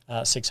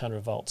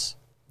 600 volts.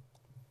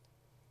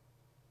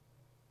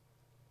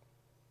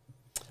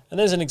 And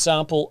there's an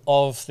example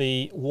of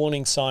the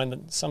warning sign,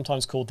 that's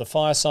sometimes called the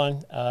fire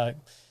sign,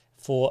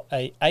 for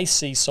a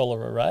AC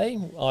solar array,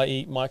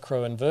 i.e.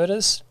 micro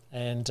inverters.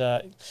 And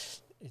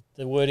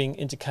the wording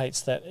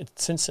indicates that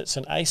since it's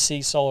an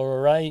AC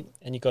solar array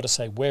and you've got to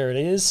say where it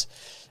is,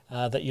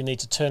 that you need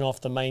to turn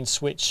off the main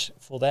switch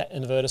for that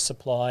inverter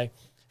supply,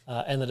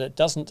 and that it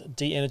doesn't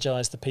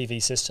de-energize the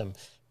PV system.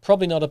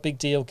 Probably not a big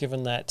deal,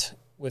 given that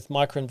with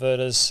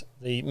microinverters,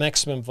 the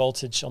maximum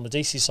voltage on the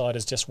DC side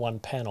is just one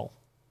panel.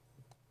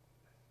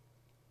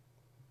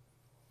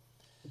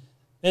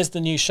 There's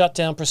the new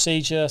shutdown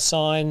procedure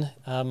sign.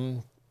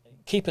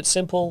 Keep it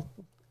simple.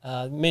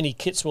 Many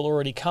kits will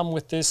already come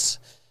with this.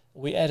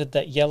 We added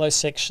that yellow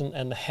section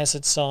and the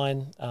hazard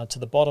sign to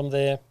the bottom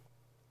there.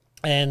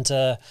 And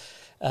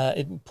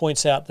it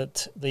points out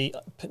that the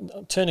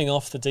turning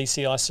off the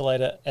DC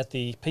isolator at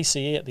the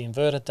PCE, at the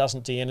inverter,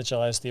 doesn't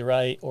de-energize the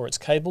array or its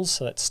cables.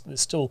 So there's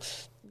still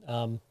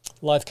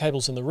live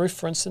cables in the roof,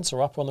 for instance,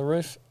 or up on the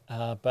roof,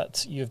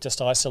 but you've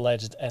just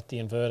isolated at the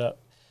inverter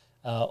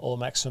or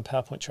maximum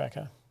power point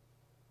tracker.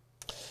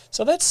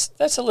 So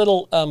that's a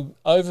little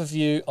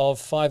overview of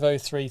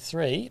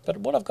 5033, but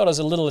what I've got is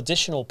a little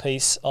additional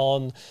piece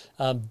on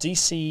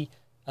DC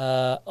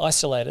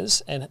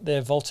isolators and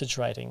their voltage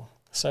rating.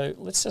 So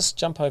let's just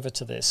jump over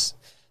to this.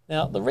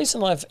 Now, the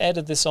reason I've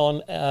added this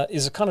on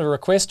is a kind of a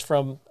request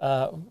from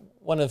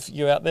one of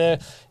you out there,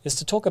 is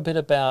to talk a bit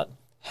about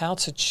how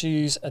to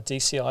choose a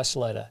DC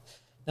isolator.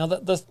 Now,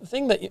 the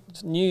thing that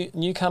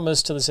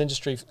newcomers to this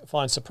industry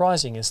find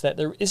surprising is that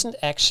there isn't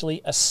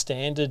actually a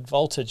standard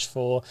voltage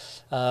for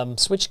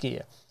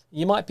switchgear.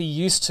 You might be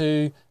used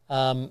to,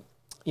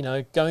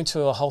 going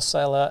to a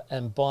wholesaler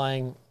and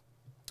buying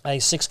a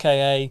 6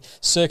 kA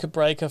circuit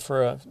breaker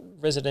for a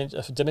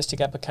domestic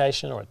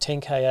application, or a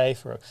 10 kA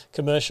for a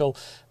commercial,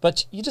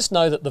 but you just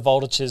know that the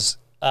voltages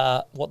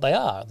are what they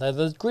are. They're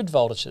the grid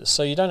voltages,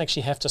 so you don't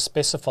actually have to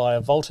specify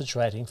a voltage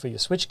rating for your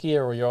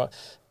switchgear or your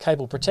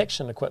cable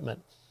protection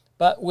equipment.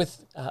 But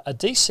with a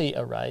DC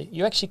array,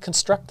 you actually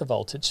construct the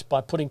voltage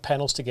by putting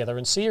panels together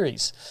in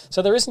series.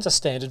 So there isn't a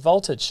standard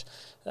voltage.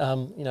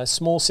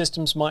 Small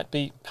systems might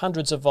be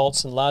hundreds of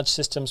volts, and large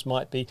systems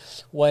might be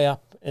way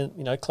up,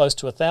 close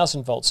to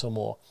 1,000 volts or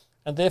more.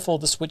 And therefore,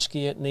 the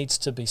switchgear needs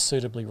to be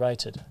suitably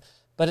rated.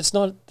 But it's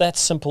not that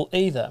simple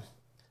either,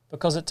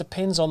 because it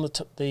depends on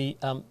the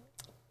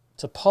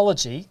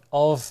topology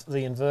of the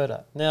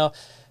inverter. Now,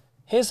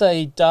 here's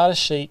a data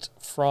sheet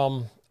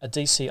from a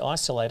DC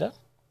isolator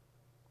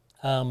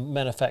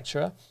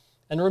manufacturer.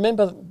 And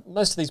remember,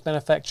 most of these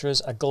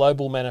manufacturers are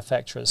global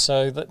manufacturers,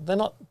 so that they're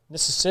not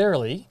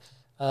necessarily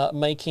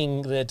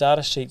making their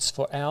data sheets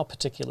for our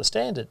particular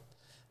standard.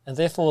 And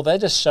therefore, they're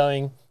just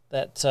showing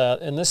that,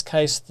 in this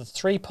case, the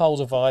 3-pole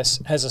device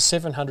has a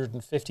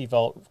 750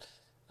 volt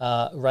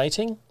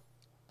rating,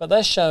 but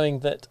they're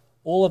showing that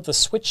all of the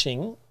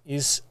switching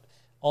is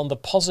on the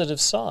positive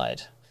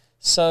side.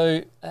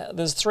 So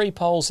there's 3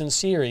 poles in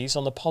series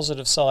on the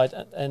positive side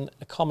and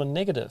a common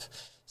negative.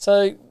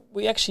 So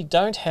we actually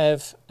don't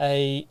have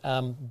a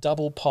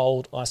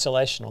double-poled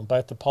isolation on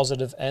both the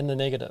positive and the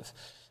negative.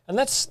 And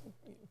that's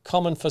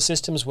common for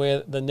systems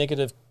where the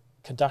negative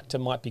conductor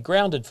might be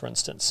grounded, for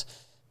instance,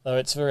 though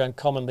it's very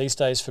uncommon these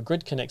days for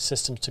grid connect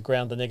systems to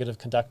ground the negative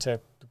conductor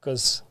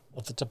because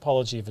of the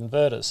topology of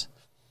inverters.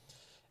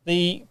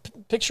 The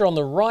picture on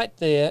the right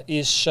there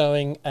is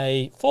showing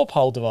a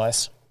 4-pole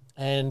device,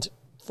 and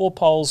 4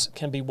 poles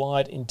can be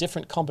wired in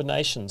different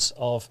combinations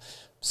of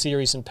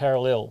series and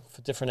parallel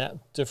for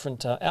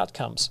different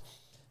outcomes.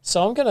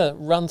 So I'm going to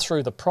run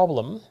through the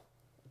problem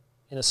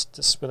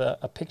just with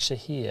a picture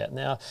here.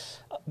 Now,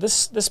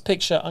 this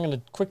picture, I'm going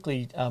to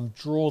quickly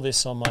draw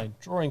this on my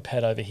drawing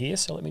pad over here.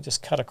 So let me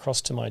just cut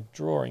across to my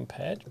drawing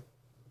pad.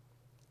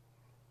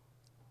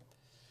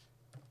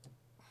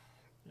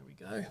 There we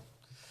go.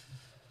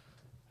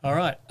 All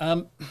right.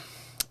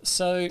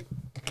 So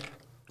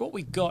what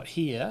we got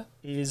here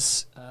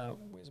is,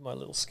 where's my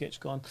little sketch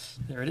gone?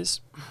 There it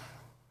is.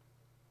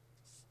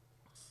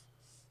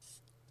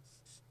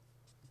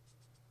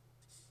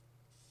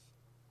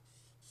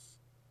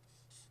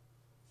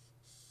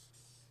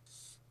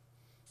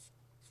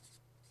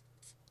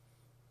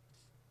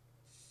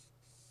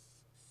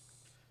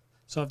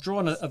 So I've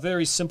drawn a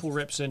very simple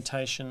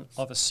representation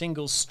of a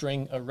single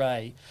string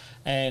array,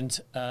 and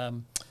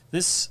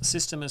this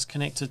system is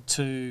connected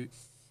to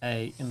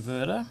a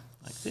inverter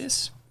like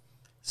this.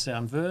 It's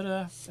our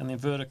inverter, and the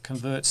inverter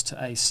converts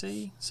to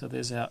AC, so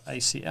there's our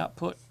AC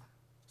output.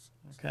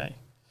 Okay,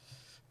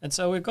 and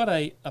so we've got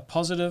a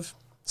positive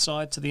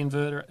side to the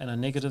inverter and a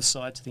negative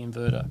side to the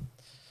inverter.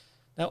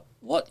 Now,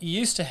 what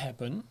used to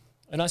happen,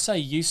 and I say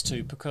used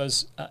to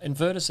because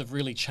inverters have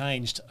really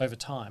changed over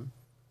time,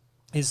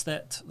 is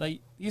that they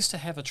used to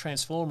have a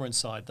transformer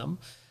inside them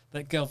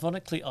that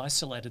galvanically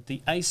isolated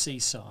the AC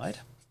side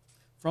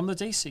from the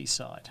DC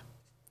side.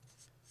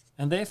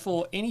 And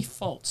therefore, any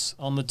faults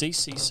on the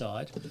DC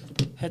side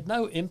had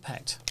no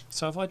impact.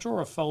 So if I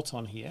draw a fault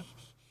on here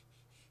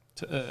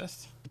to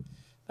earth,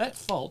 that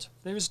fault,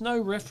 there is no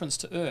reference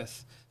to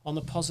earth on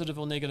the positive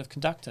or negative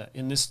conductor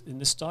in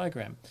this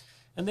diagram.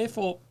 And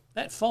therefore,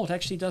 that fault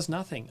actually does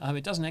nothing.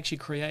 It doesn't actually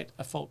create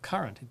a fault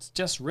current. It's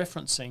just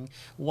referencing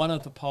one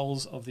of the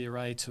poles of the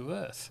array to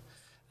earth.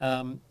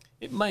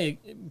 It may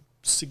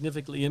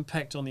significantly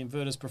impact on the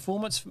inverter's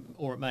performance,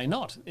 or it may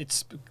not.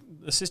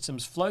 The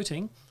system's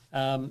floating.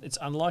 It's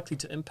unlikely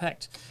to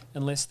impact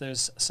unless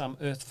there's some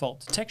earth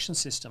fault detection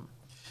system.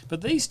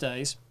 But these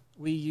days,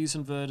 we use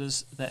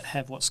inverters that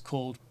have what's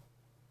called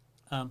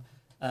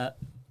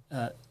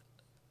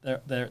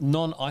they're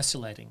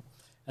non-isolating,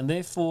 and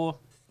therefore,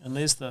 and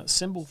there's the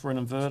symbol for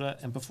an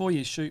inverter, and before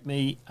you shoot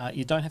me,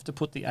 you don't have to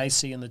put the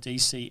AC and the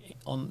DC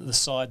on the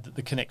side that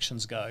the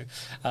connections go.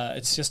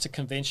 It's just a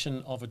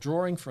convention of a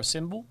drawing for a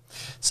symbol.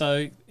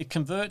 So it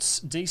converts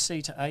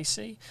DC to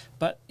AC,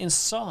 but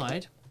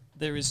inside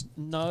there is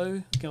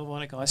no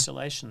galvanic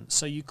isolation.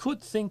 So you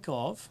could think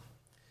of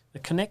the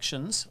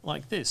connections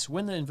like this.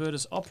 When the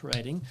inverter's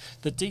operating,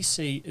 the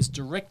DC is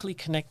directly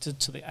connected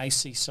to the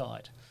AC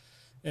side.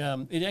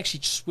 It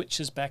actually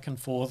switches back and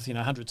forth,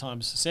 100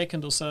 times a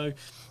second or so,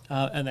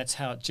 and that's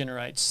how it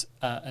generates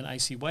an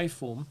AC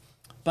waveform.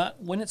 But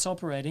when it's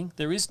operating,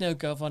 there is no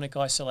galvanic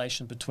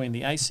isolation between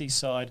the AC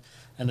side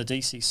and the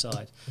DC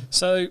side.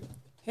 So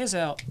here's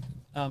our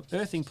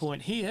earthing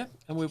point here,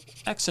 and we've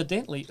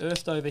accidentally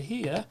earthed over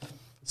here.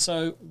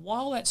 So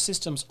while that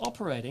system's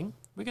operating,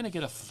 we're going to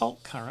get a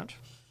fault current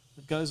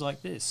that goes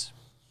like this.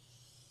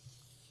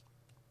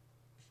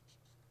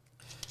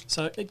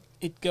 So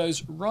it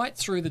goes right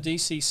through the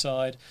DC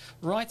side,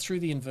 right through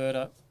the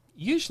inverter,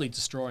 usually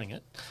destroying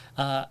it,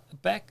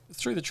 back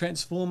through the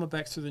transformer,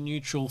 back through the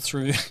neutral,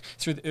 through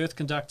the earth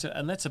conductor,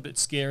 and that's a bit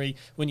scary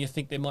when you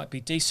think there might be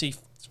DC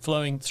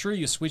flowing through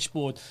your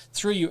switchboard,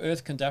 through your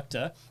earth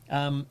conductor,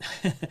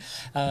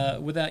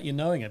 without you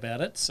knowing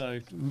about it. So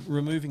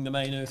removing the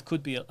main earth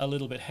could be a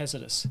little bit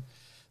hazardous.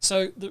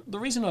 So the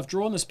reason I've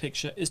drawn this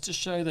picture is to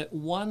show that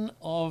one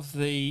of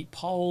the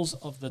poles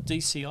of the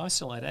DC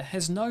isolator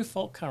has no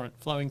fault current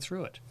flowing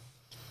through it.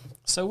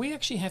 So we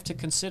actually have to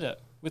consider,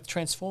 with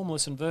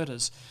transformerless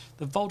inverters,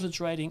 the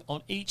voltage rating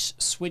on each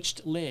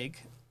switched leg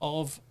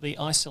of the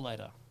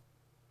isolator.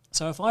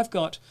 So if I've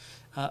got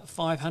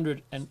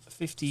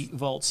 550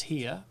 volts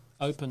here,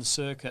 open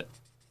circuit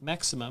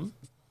maximum,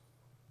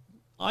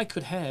 I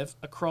could have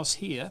across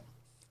here,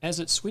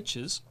 as it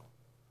switches,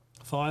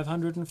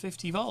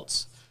 550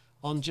 volts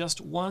on just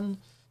one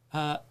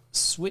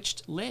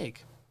switched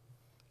leg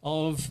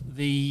of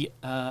the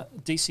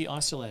DC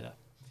isolator.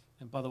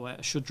 And by the way,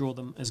 I should draw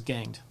them as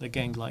ganged. They're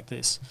ganged like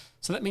this.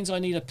 So that means I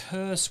need a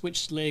per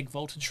switched leg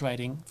voltage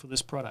rating for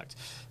this product.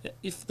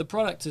 If the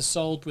product is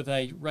sold with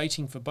a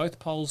rating for both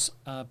poles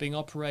being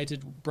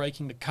operated,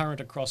 breaking the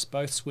current across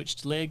both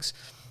switched legs,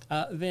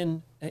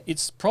 then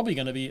it's probably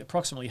going to be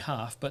approximately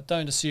half, but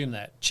don't assume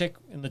that. Check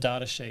in the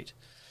data sheet.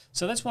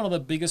 So that's one of the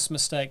biggest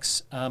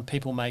mistakes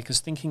people make, is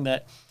thinking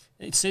that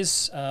it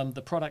says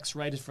the product's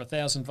rated for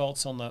 1,000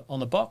 volts on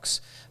the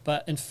box,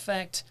 but in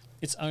fact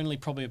it's only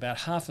probably about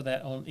half of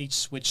that on each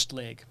switched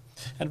leg.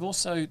 And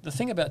also the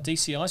thing about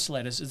DC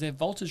isolators is their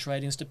voltage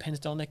rating is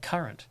dependent on their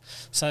current.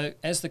 So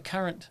as the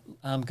current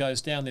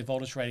goes down, their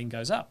voltage rating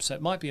goes up. So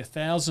it might be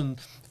 1,000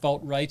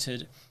 volt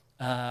rated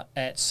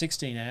at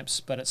 16 amps,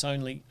 but it's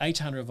only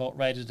 800 volt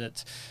rated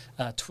at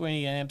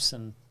 20 amps,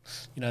 and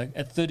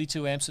at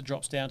 32 amps it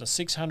drops down to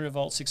 600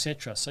 volts,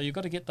 etc. So you've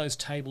got to get those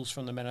tables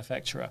from the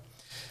manufacturer.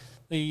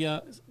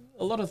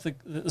 A lot of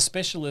the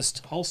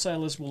specialist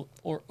wholesalers will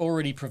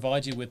already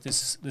provide you with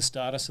this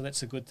data, so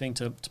that's a good thing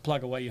to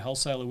plug away your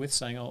wholesaler with,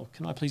 saying, oh,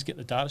 can I please get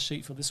the data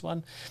sheet for this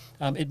one?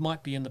 It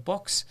might be in the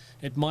box.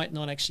 It might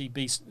not actually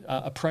be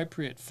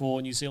appropriate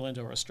for New Zealand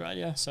or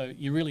Australia, so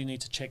you really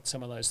need to check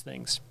some of those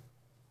things.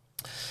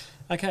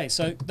 Okay,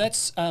 so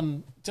that's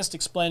just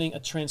explaining a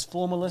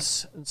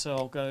transformerless, and so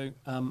I'll go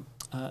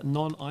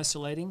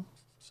non-isolating.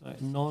 So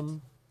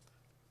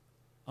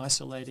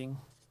non-isolating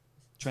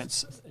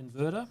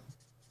inverter,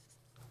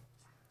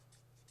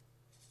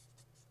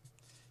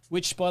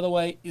 which, by the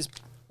way, is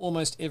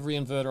almost every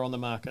inverter on the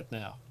market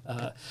now.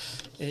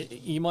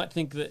 You might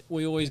think that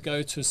we always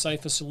go to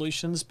safer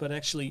solutions, but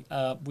actually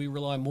we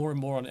rely more and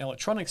more on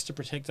electronics to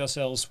protect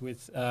ourselves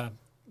with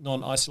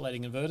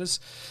non-isolating inverters.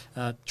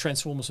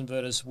 Transformers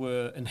inverters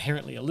were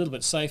inherently a little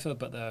bit safer,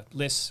 but they're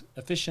less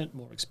efficient,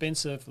 more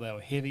expensive, they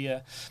were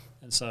heavier,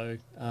 and so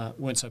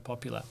weren't so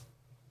popular.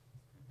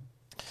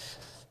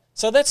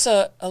 So that's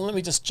let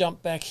me just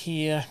jump back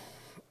here.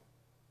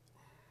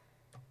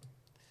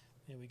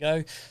 There we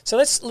go. So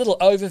that's a little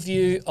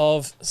overview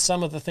of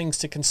some of the things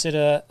to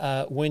consider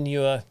when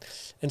you're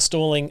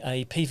installing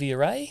a PV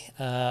array.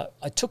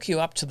 I took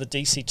you up to the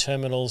DC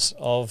terminals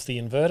of the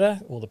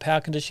inverter, or the power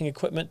conditioning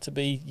equipment,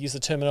 to use the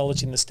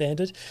terminology in the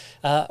standard.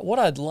 What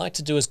I'd like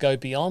to do is go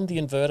beyond the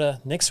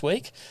inverter next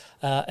week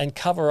and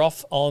cover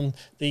off on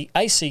the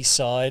AC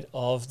side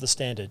of the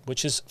standard,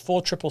 which is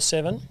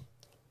 4777.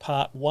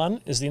 Part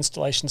 1 is the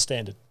installation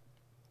standard.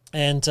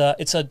 And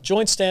it's a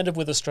joint standard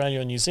with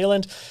Australia and New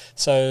Zealand,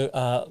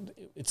 so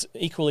it's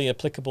equally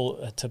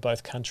applicable to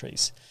both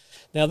countries.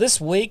 Now this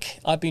week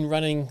I've been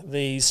running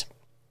these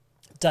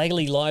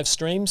daily live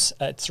streams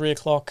at 3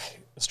 o'clock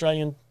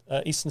Australian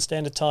Eastern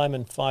Standard Time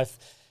and 5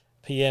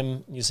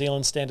 p.m. New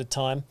Zealand Standard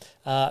Time.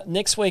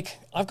 Next week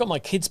I've got my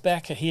kids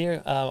back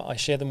here. I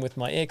share them with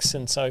my ex,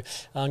 and so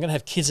I'm going to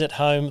have kids at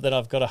home that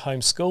I've got to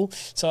homeschool.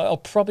 So I'll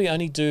probably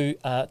only do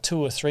 2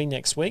 or 3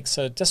 next week.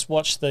 So just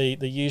watch the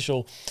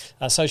usual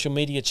social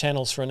media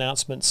channels for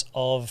announcements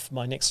of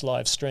my next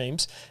live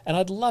streams. And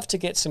I'd love to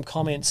get some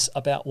comments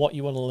about what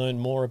you want to learn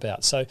more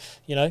about. So,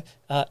 you know,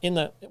 in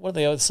the, what do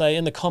they always say,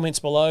 in the comments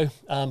below,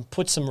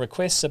 put some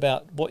requests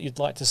about what you'd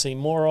like to see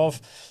more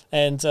of.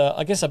 And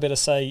I guess I better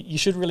say you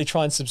should really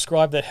try and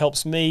subscribe. That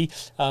helps me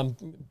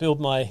build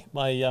my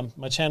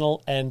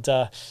channel,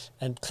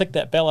 and click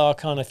that bell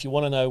icon if you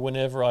want to know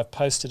whenever I've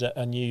posted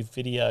a new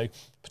video.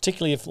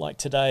 Particularly if, like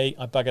today,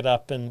 I buggered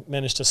up and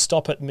managed to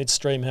stop it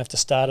midstream and have to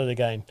start it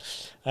again.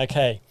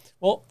 Okay.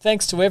 Well,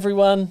 thanks to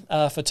everyone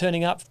for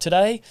turning up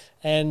today,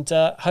 and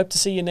hope to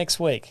see you next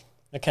week.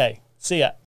 Okay. See ya.